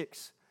Deuteronomy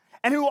 6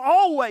 and who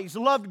always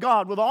loved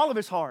God with all of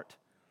his heart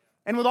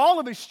and with all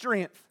of his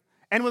strength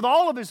and with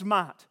all of his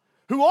might,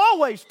 who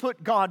always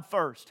put God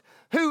first,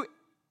 who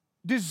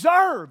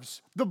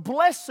deserves the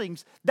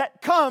blessings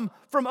that come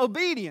from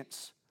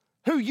obedience,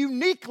 who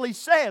uniquely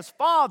says,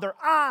 Father,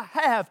 I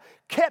have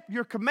kept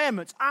your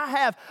commandments. I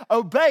have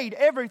obeyed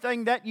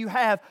everything that you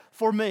have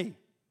for me.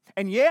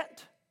 And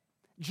yet,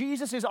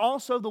 Jesus is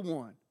also the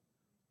one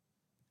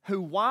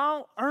who,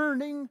 while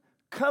earning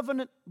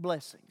covenant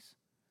blessings,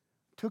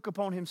 took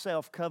upon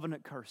Himself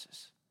covenant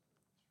curses.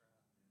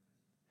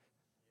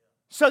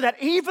 So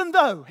that even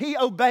though He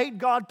obeyed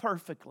God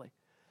perfectly,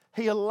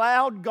 He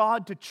allowed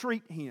God to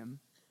treat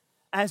Him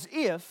as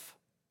if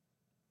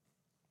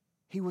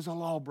He was a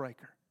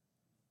lawbreaker.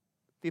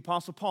 The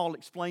Apostle Paul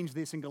explains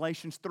this in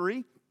Galatians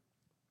 3.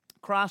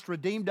 Christ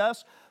redeemed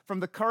us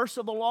from the curse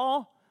of the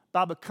law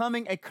by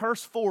becoming a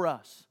curse for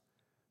us.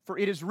 For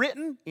it is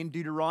written in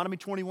Deuteronomy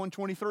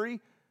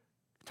 21:23,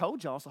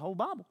 told y'all, it's the whole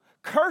Bible.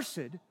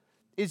 Cursed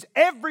is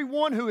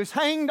everyone who is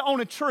hanged on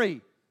a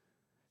tree,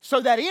 so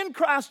that in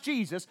Christ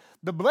Jesus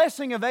the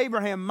blessing of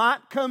Abraham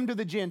might come to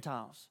the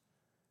Gentiles,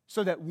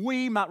 so that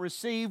we might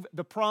receive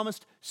the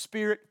promised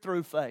Spirit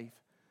through faith.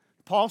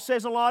 Paul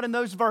says a lot in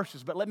those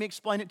verses, but let me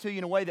explain it to you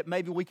in a way that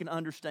maybe we can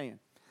understand.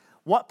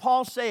 What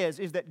Paul says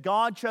is that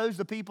God chose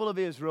the people of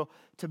Israel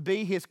to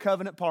be His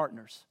covenant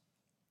partners.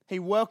 He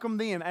welcomed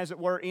them, as it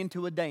were,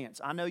 into a dance.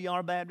 I know you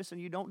are Baptists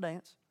and you don't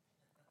dance.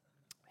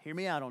 Hear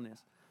me out on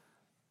this.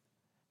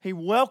 He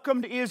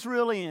welcomed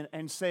Israel in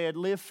and said,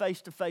 live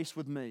face to face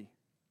with me.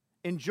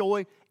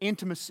 Enjoy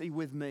intimacy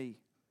with me.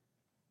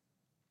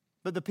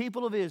 But the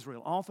people of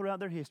Israel, all throughout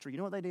their history, you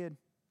know what they did?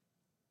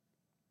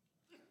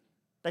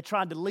 They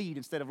tried to lead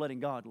instead of letting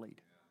God lead.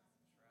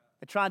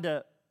 They tried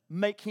to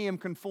make Him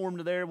conform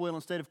to their will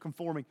instead of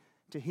conforming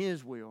to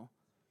His will.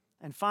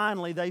 And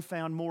finally, they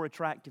found more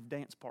attractive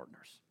dance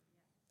partners,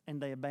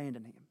 and they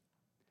abandoned Him.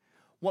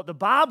 What the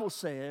Bible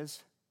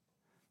says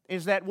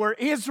is that where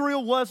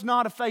Israel was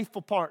not a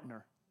faithful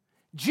partner,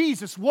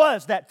 Jesus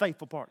was that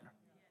faithful partner.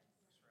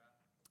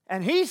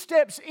 And He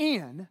steps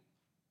in,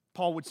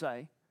 Paul would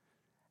say,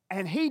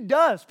 and He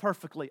does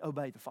perfectly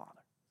obey the Father.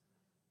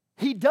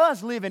 He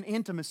does live in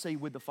intimacy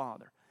with the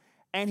Father.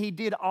 And He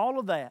did all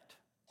of that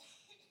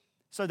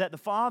so that the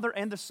Father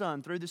and the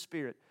Son, through the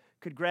Spirit,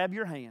 could grab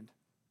your hand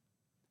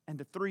and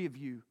the three of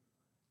you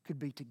could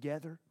be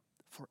together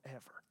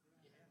forever.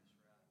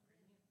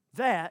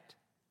 That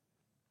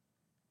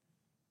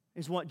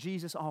is what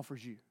Jesus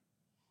offers you.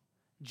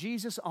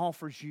 Jesus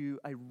offers you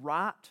a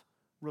right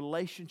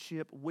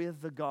relationship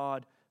with the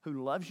God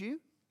who loves you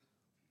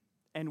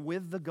and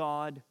with the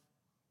God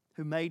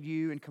who made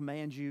you and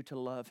commands you to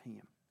love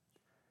Him.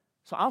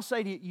 So I'll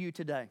say to you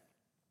today,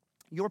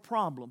 your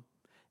problem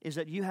is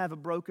that you have a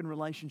broken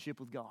relationship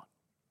with God.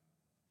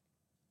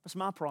 That's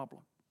my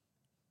problem.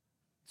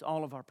 It's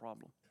all of our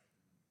problem.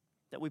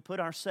 That we put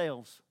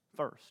ourselves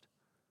first.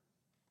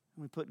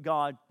 We put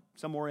God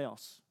somewhere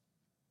else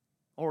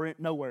or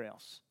nowhere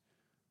else.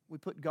 We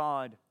put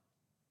God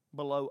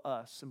below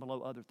us and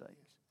below other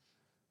things.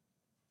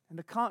 And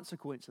the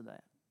consequence of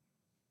that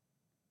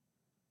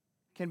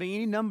can be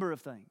any number of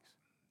things.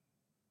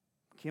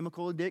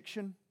 Chemical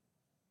addiction,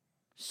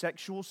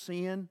 sexual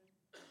sin,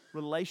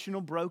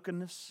 relational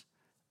brokenness,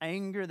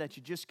 anger that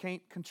you just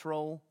can't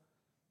control.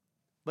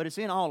 But it's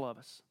in all of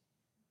us.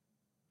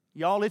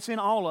 Y'all, it's in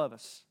all of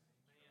us.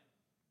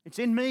 It's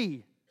in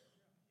me.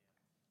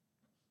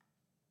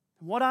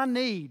 What I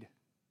need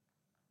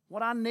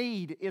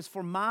is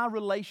for my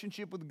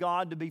relationship with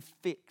God to be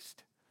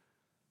fixed,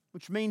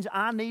 which means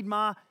I need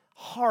my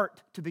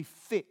heart to be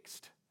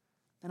fixed,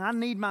 and I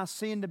need my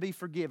sin to be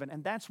forgiven,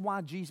 and that's why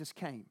Jesus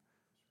came.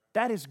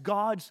 That is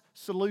God's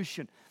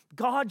solution.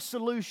 God's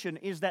solution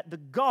is that the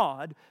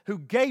God who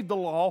gave the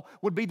law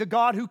would be the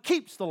God who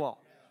keeps the law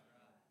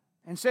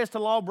and says to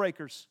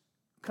lawbreakers,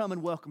 come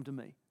and welcome to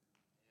me.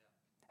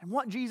 And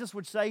what Jesus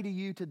would say to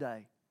you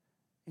today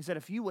is that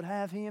if you would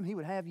have Him, He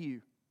would have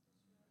you.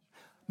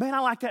 Man, I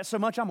like that so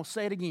much, I'm going to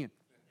say it again.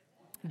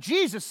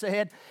 Jesus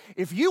said,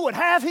 if you would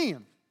have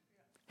Him,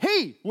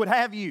 He would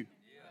have you.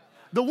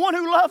 The one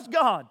who loves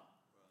God,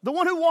 the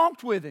one who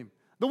walked with Him,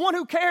 the one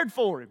who cared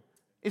for Him,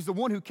 is the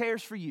one who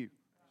cares for you.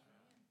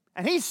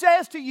 And He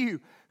says to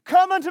you,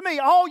 come unto me,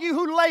 all you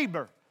who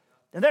labor.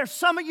 And there's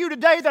some of you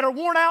today that are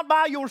worn out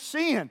by your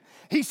sin.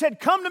 He said,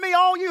 come to me,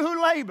 all you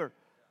who labor.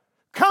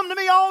 Come to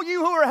me, all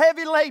you who are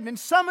heavy laden. And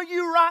some of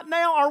you right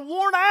now are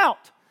worn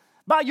out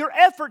by your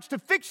efforts to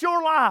fix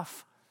your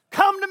life.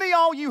 Come to me,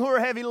 all you who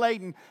are heavy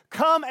laden.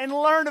 Come and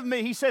learn of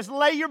me. He says,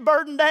 lay your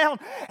burden down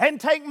and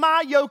take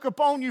my yoke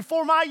upon you.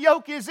 For my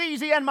yoke is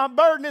easy and my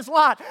burden is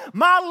light.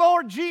 My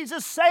Lord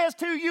Jesus says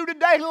to you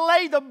today,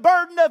 lay the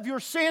burden of your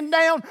sin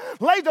down.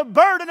 Lay the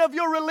burden of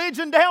your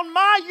religion down.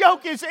 My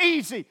yoke is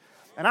easy.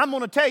 And I'm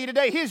going to tell you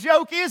today, His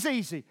yoke is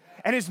easy.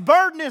 And His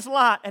burden is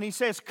light. And He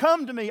says,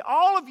 come to me,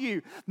 all of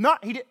you.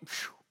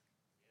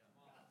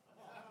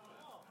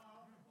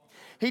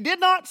 He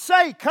did not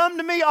say, come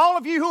to me, all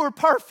of you who are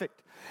perfect.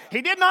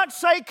 He did not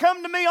say,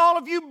 come to me, all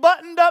of you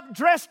buttoned up,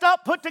 dressed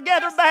up, put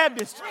together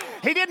Baptists.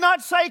 He did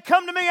not say,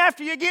 come to me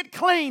after you get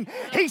clean.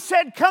 He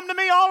said, come to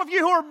me, all of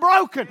you who are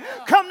broken.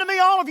 Come to me,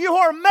 all of you who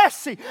are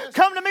messy.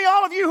 Come to me,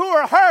 all of you who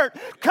are hurt.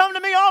 Come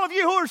to me, all of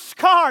you who are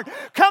scarred.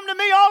 Come to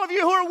me, all of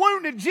you who are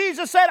wounded.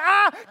 Jesus said,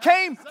 I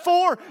came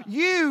for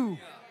you.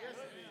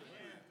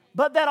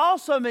 But that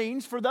also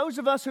means for those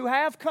of us who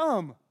have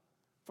come,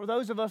 for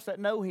those of us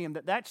that know Him,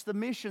 that's the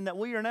mission that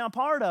we are now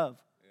part of.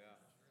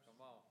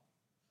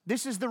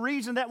 This is the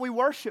reason that we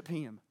worship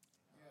Him.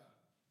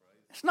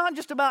 It's not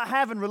just about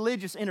having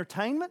religious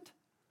entertainment.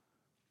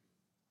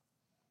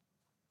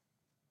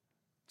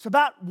 It's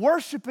about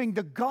worshiping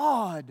the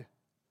God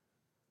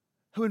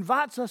who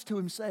invites us to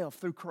Himself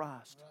through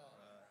Christ.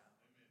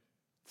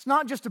 It's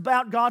not just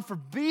about, God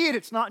forbid,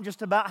 it's not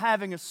just about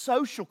having a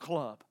social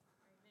club.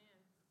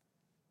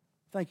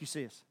 Thank you,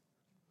 sis.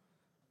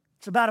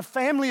 It's about a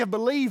family of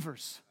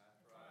believers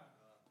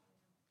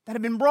that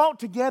have been brought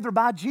together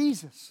by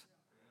Jesus,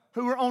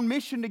 who are on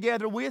mission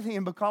together with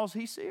Him because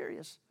He's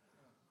serious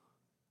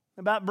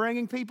about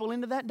bringing people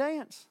into that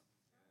dance.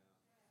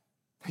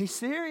 He's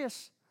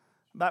serious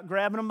about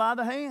grabbing them by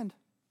the hand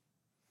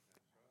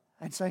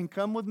and saying,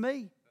 come with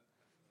me.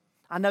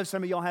 I know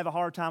some of y'all have a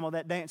hard time with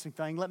that dancing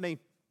thing. Let me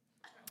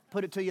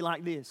put it to you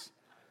like this.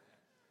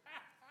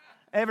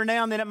 Every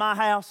now and then at my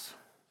house,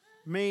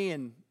 me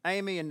and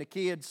Amy and the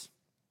kids,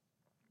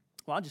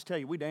 well, I'll just tell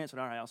you, we dance at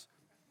our house.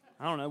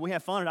 I don't know, we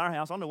have fun at our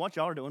house. I don't know what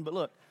y'all are doing, but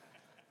look.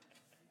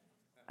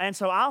 And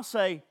so I'll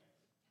say,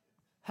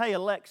 hey,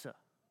 Alexa,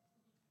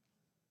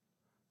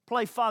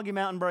 play Foggy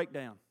Mountain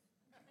Breakdown.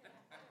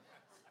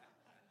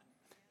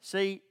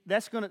 See,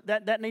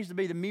 that needs to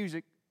be the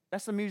music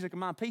That's the music of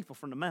my people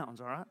from the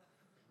mountains, all right?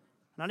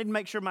 And I need to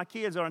make sure my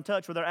kids are in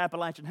touch with their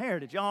Appalachian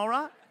heritage. Y'all all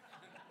right?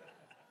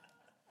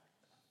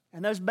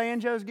 And those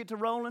banjos get to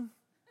rolling.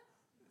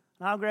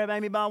 And I'll grab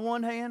Amy by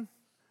one hand.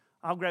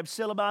 I'll grab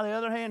Scylla by the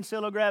other hand.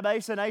 Scylla will grab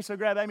Asa, and Asa will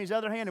grab Amy's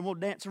other hand, and we'll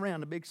dance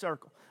around a big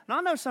circle. Now,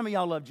 I know some of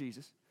y'all love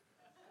Jesus,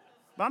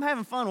 but I'm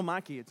having fun with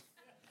my kids.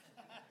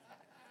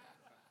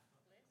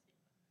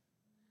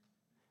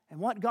 And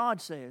what God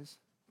says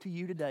to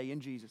you today in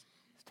Jesus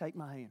is take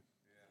my hand.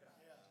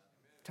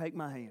 Take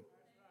my hand.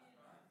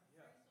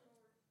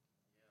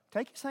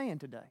 Take His hand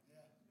today.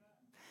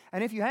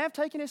 And if you have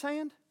taken His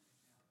hand,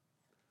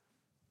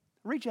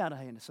 reach out a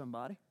hand to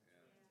somebody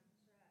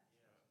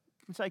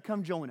and say,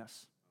 come join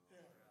us.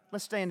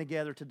 Let's stand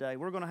together today.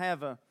 We're going to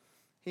have a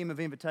hymn of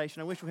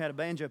invitation. I wish we had a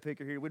banjo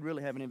picker here. We'd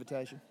really have an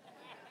invitation.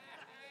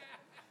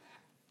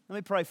 Let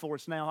me pray for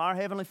us now. Our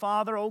Heavenly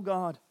Father, oh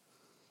God,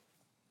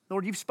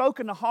 Lord, You've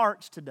spoken to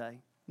hearts today,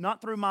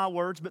 not through my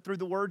words, but through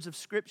the words of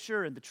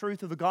Scripture and the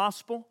truth of the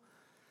gospel.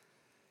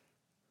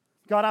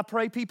 God, I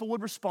pray people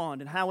would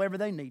respond in however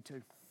they need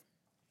to.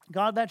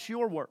 God, that's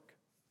Your work.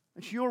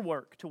 It's Your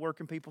work to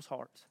work in people's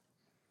hearts.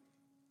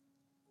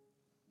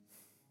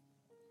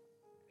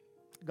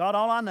 God,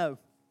 all I know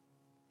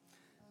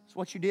is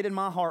what You did in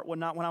my heart one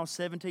night when I was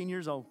 17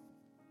 years old,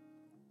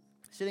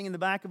 sitting in the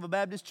back of a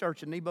Baptist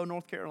church in Nebo,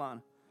 North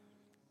Carolina.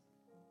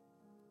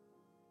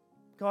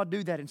 God,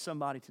 do that in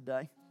somebody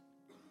today.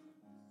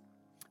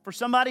 For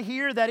somebody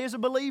here that is a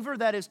believer,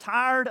 that is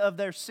tired of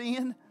their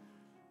sin,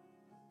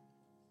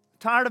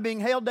 tired of being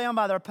held down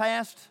by their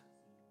past,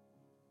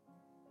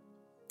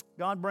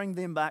 God, bring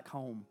them back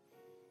home.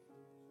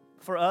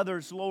 For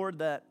others, Lord,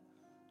 that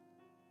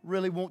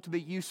really want to be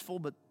useful,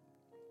 but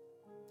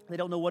they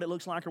don't know what it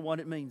looks like or what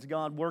it means,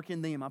 God, work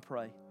in them, I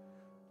pray.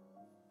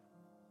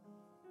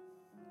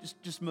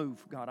 Just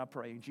move, God, I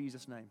pray. In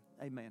Jesus' name,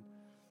 amen.